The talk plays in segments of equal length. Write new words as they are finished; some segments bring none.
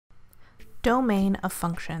Domain of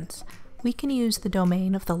functions. We can use the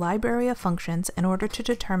domain of the library of functions in order to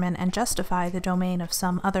determine and justify the domain of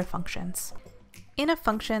some other functions. In a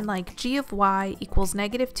function like g of y equals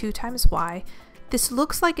 -2 times y, this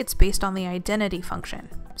looks like it's based on the identity function,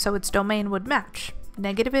 so its domain would match,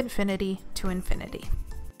 -∞ to infinity.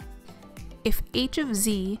 If h of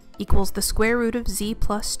z equals the square root of z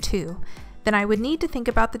plus 2, then I would need to think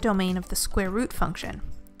about the domain of the square root function.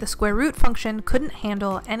 The square root function couldn't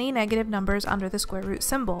handle any negative numbers under the square root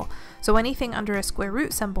symbol, so anything under a square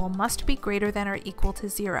root symbol must be greater than or equal to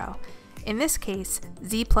 0. In this case,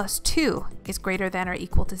 z plus 2 is greater than or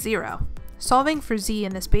equal to 0. Solving for z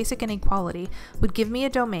in this basic inequality would give me a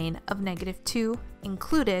domain of -2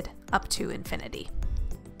 included up to infinity.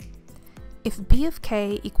 If b of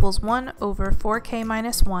k equals 1 over 4k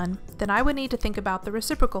minus 1, then I would need to think about the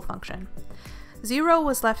reciprocal function. 0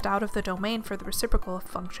 was left out of the domain for the reciprocal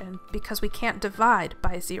function because we can't divide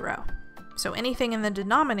by 0. So anything in the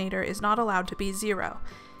denominator is not allowed to be 0.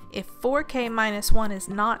 If 4k minus 1 is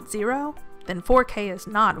not 0, then 4k is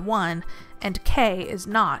not 1, and k is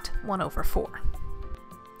not 1 over 4.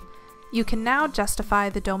 You can now justify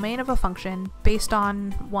the domain of a function based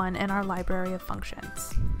on one in our library of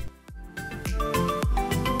functions.